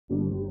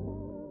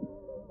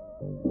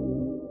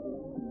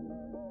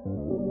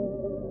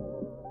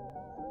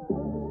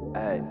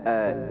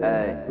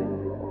Ey.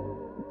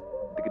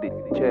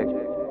 Check.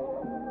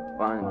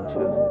 1,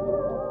 2.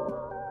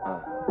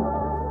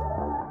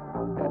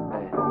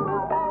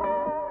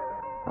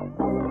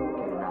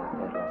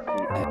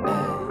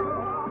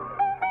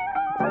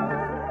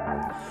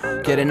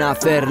 Quieren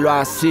hacerlo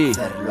así.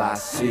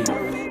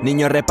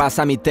 Niño,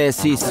 repasa mi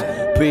tesis.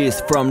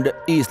 Peace from the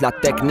East, la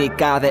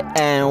técnica de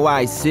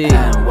NYC.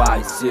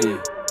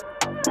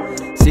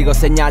 Sigo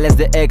señales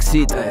de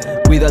exit.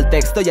 Cuido el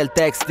texto y el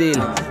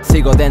textil.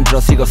 Sigo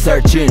dentro, sigo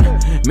searching.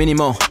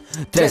 Mínimo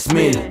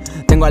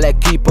 3000. Tengo al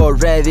equipo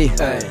ready.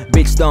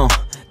 Bitch don't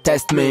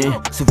test me.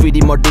 Subir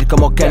y morir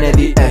como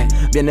Kennedy.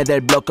 Viene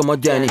del blog como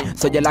Jenny.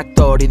 Soy el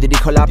actor y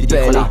dirijo la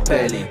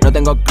peli. No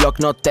tengo glock,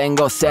 no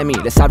tengo semi.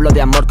 Les hablo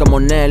de amor como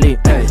Nelly.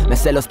 Me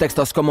sé los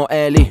textos como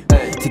Eli.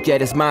 Si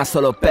quieres más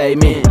solo pay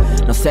me.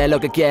 No sé lo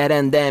que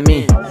quieren de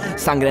mí.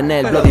 Sangre en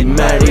el Bloody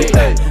Mary.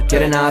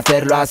 Quieren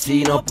hacerlo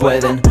así, no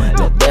pueden.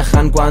 Lo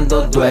dejan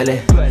cuando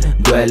duele.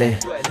 Duele.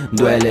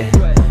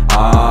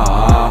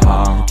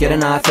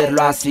 Quieren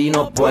hacerlo así,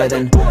 no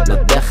pueden. Lo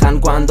dejan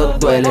cuando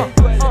duele.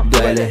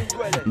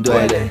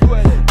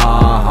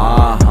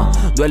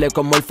 Duele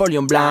como el folio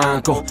en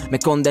blanco. Me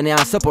condené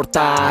a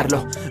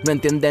soportarlo. No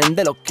entienden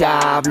de lo que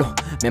hablo.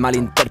 Me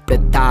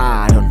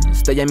malinterpretaron.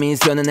 Estoy en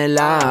misión en el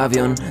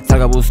avión.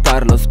 Salgo a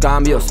buscar los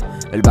cambios.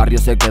 El barrio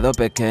se quedó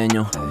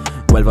pequeño.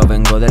 Vuelvo,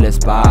 vengo del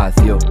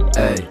espacio.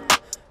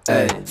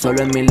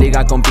 Solo en mi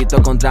liga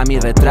compito contra mi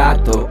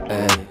retrato.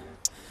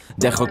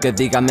 Dejo que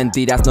digan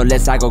mentiras, no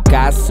les hago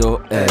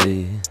caso.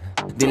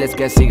 Diles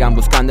que sigan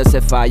buscando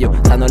ese fallo.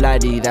 Sano la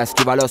herida,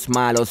 esquiva a los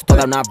malos.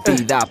 Toda una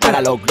vida para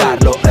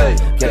lograrlo.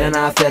 Quieren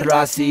hacerlo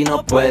así,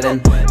 no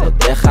pueden. Lo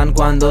dejan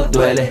cuando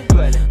duele.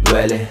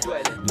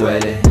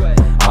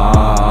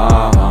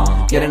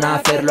 Quieren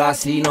hacerlo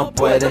así, no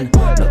pueden.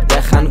 Lo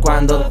dejan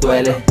cuando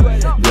duele.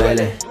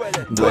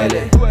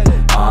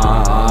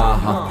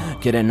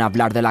 Quieren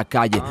hablar de la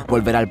calle,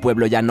 volver al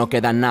pueblo, ya no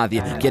queda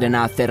nadie. Quieren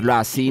hacerlo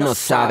así, no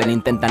saben.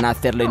 Intentan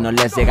hacerlo y no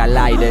les llega el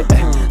aire.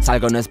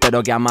 Salgo, no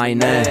espero que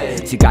amaine.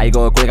 Si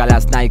caigo, cuelga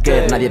las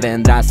Nike. Nadie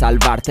vendrá a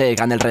salvarte.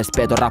 Gana el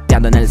respeto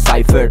rapeando en el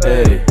cypher.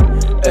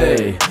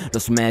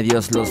 Los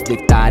medios los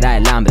dictará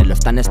el hambre. Lo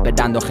están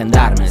esperando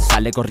gendarme.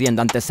 Sale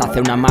corriendo, antes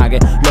hace un amague.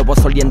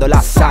 Lobos oliendo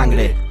la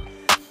sangre.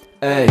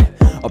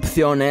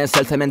 Opciones,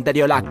 el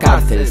cementerio, la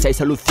cárcel. Si hay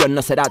solución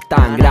no será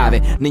tan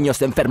grave. Niños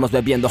enfermos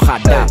bebiendo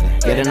jarabe.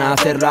 Quieren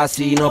hacerlo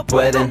así, no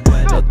pueden.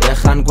 Lo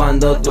dejan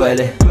cuando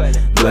duele.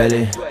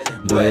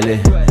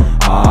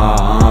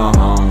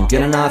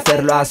 Quieren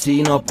hacerlo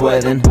así, no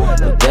pueden.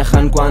 Lo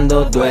dejan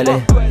cuando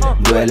duele.